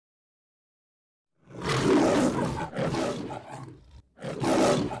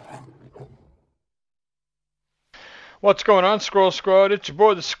What's going on, Squirrel? It's your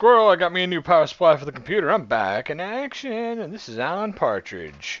boy the Squirrel. I got me a new power supply for the computer. I'm back in action, and this is Alan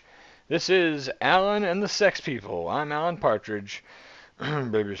Partridge. This is Alan and the Sex People. I'm Alan Partridge.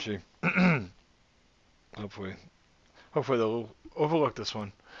 Baby she. Hopefully they'll overlook this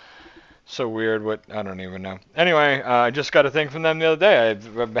one. So weird. What I don't even know. Anyway, I just got a thing from them the other day.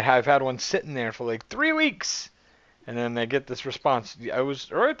 I've had one sitting there for like 3 weeks, and then I get this response. I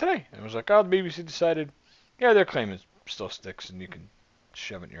was right today. I was like, oh, the BBC decided. Yeah, their claim is still sticks, and you can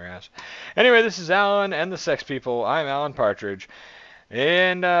shove it in your ass. Anyway, this is Alan and the Sex People. I'm Alan Partridge.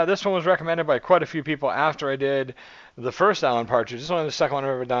 And this one was recommended by quite a few people after I did the first Alan Partridge. This is only the second one I've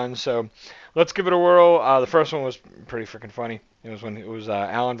ever done, so let's give it a whirl. The first one was pretty freaking funny. It was when it was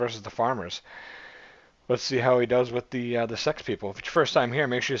Alan versus the Farmers. Let's see how he does with the Sex People. If it's your first time here,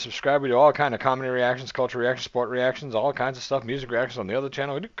 make sure you subscribe. We do all kind of comedy reactions, culture reactions, sport reactions, all kinds of stuff, music reactions on the other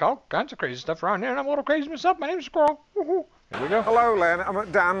channel. We do all kinds of crazy stuff around here, and I'm a little crazy myself. My name's Squirrel. Woohoo. Here we go. Hello, Len. I'm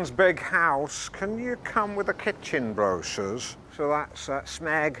at Dan's big house. Can you come with the kitchen brochures? So that's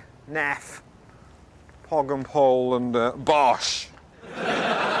Smeg, Neff, Pog and Pole, and Bosh.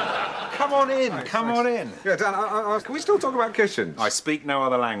 Come on in, come on in. Yeah, Dan, can we still talk about kitchens? I speak no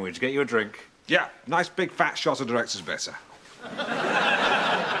other language. Get you a drink. Yeah, nice big fat shot of director's bitter.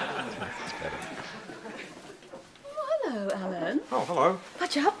 Hello, Alan. Oh, hello.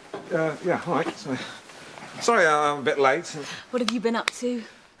 What's up? Yeah, all right. Sorry, I'm a bit late. What have you been up to?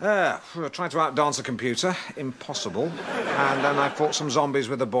 Trying to outdance a computer. Impossible. And then I fought some zombies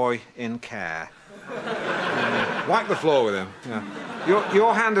with a boy in care. Wipe the floor with him. Yeah.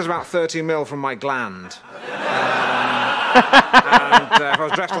 Your hand is about 30 mil from my gland. And if I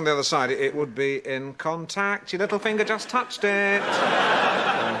was dressed on the other side, it would be in contact. Your little finger just touched it.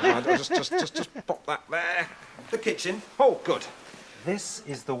 Just pop that there. The kitchen. Oh, good. This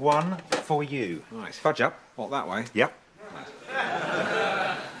is the one for you. Nice. Fudge up. What, that way? Yep.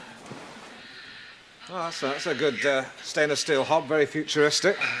 Oh, that's a good stainless steel hob, very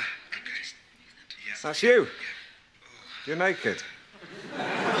futuristic. That's you. You're naked.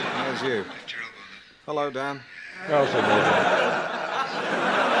 There's you. Hello, Dan. Is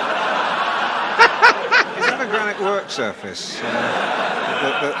that a granite work surface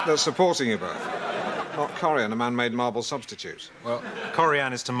that's supporting you both? Not Corian, a man-made marble substitute. Well,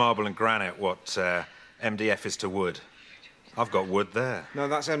 Corian is to marble and granite what MDF is to wood. I've got wood there. No,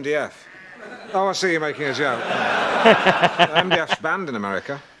 that's MDF. Oh, I see you're making a joke. MDF's banned in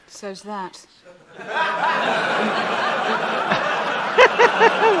America. So's that.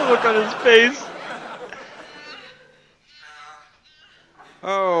 Look on his face.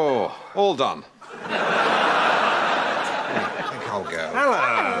 Oh, all done. I think I'll go. Hello.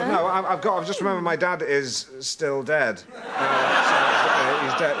 No, I've just remembered my dad is still dead.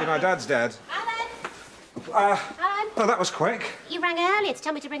 He's dead. My dad's dead. Alan? Oh, that was quick. You rang earlier to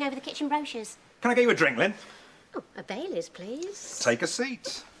tell me to bring over the kitchen brochures. Can I get you a drink, Lynn? Oh, a Bailey's, please. Take a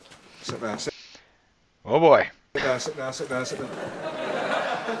seat. Sit there, sit Oh boy. there, sit there, sit there, sit there.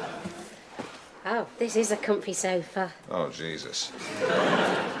 Oh, this is a comfy sofa. Oh, Jesus.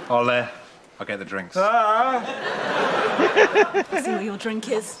 I'll get the drinks. See what your drink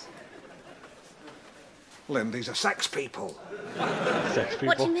is. Lynn, these are sex people. Sex people.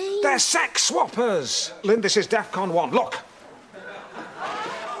 What do you mean? They're sex swappers. Lynn, this is DEFCON 1. Look.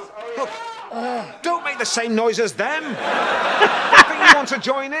 Look. Don't make the same noise as them. I think you want to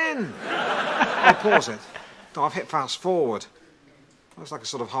join in. I'll pause it. No, I've hit fast forward. Looks like a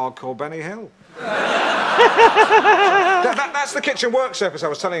sort of hardcore Benny Hill. That's the kitchen work surface I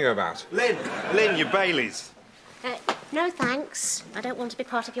was telling you about. Lynn, your Baileys. No thanks. I don't want to be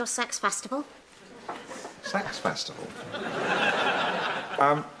part of your sex festival. Sex festival?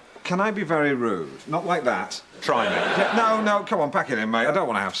 Can I be very rude? Not like that. Try me. Yeah, no, come on, pack it in, mate. I don't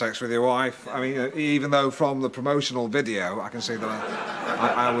want to have sex with your wife. I mean, even though from the promotional video I can see that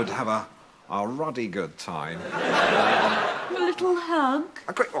I would have a ruddy good time. A little hug.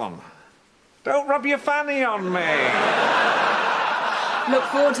 A quick one. Don't rub your fanny on me. Look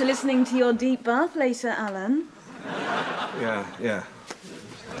forward to listening to your deep bath later, Alan. Yeah.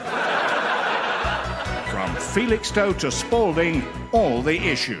 From Felixstowe to Spalding, all the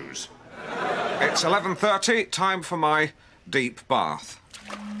issues. It's 11:30, time for my deep bath.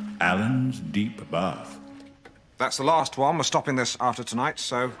 Alan's deep bath. That's the last one. We're stopping this after tonight,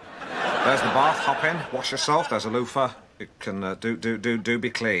 so there's the bath. Hop in, wash yourself. There's a loofah. You can do be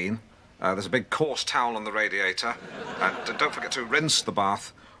clean. There's a big coarse towel on the radiator. And don't forget to rinse the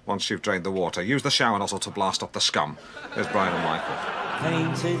bath once you've drained the water. Use the shower nozzle to blast off the scum. There's Brian and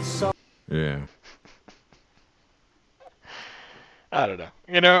Michael. Yeah. I don't know.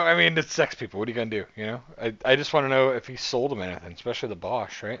 You know, I mean, it's sex people. What are you gonna do? You know, I just want to know if he sold them anything, especially the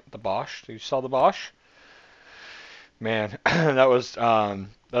Bosch, right? The Bosch. Did you sell the Bosch? Man, that was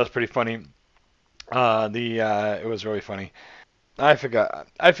pretty funny. It was really funny. I forgot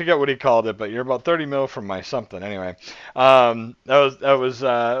what he called it, but you're about 30 mil from my something. Anyway, that was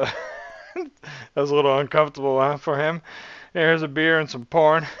that was a little uncomfortable for him. Here's a beer and some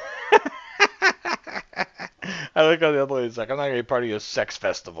porn. I look at the other lady's like, I'm not gonna be part of your sex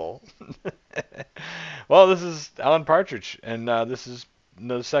festival. Well, this is Alan Partridge, and this is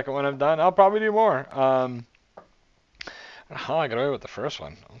the second one I've done. I'll probably do more. How I got away with the first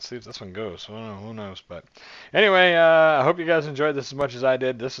one. Let's see if this one goes. Well, who knows? But anyway, I hope you guys enjoyed this as much as I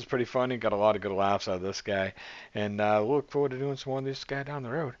did. This is pretty funny. Got a lot of good laughs out of this guy. And we'll look forward to doing some more of this guy down the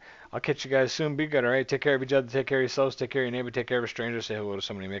road. I'll catch you guys soon. Be good, alright? Take care of each other. Take care of yourselves. Take care of your neighbor. Take care of a stranger. Say hello to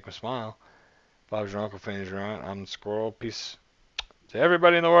somebody. Make them smile. Bob's your uncle. Fanny's your aunt. I'm the Squirrel. Peace to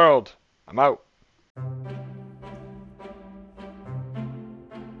everybody in the world. I'm out.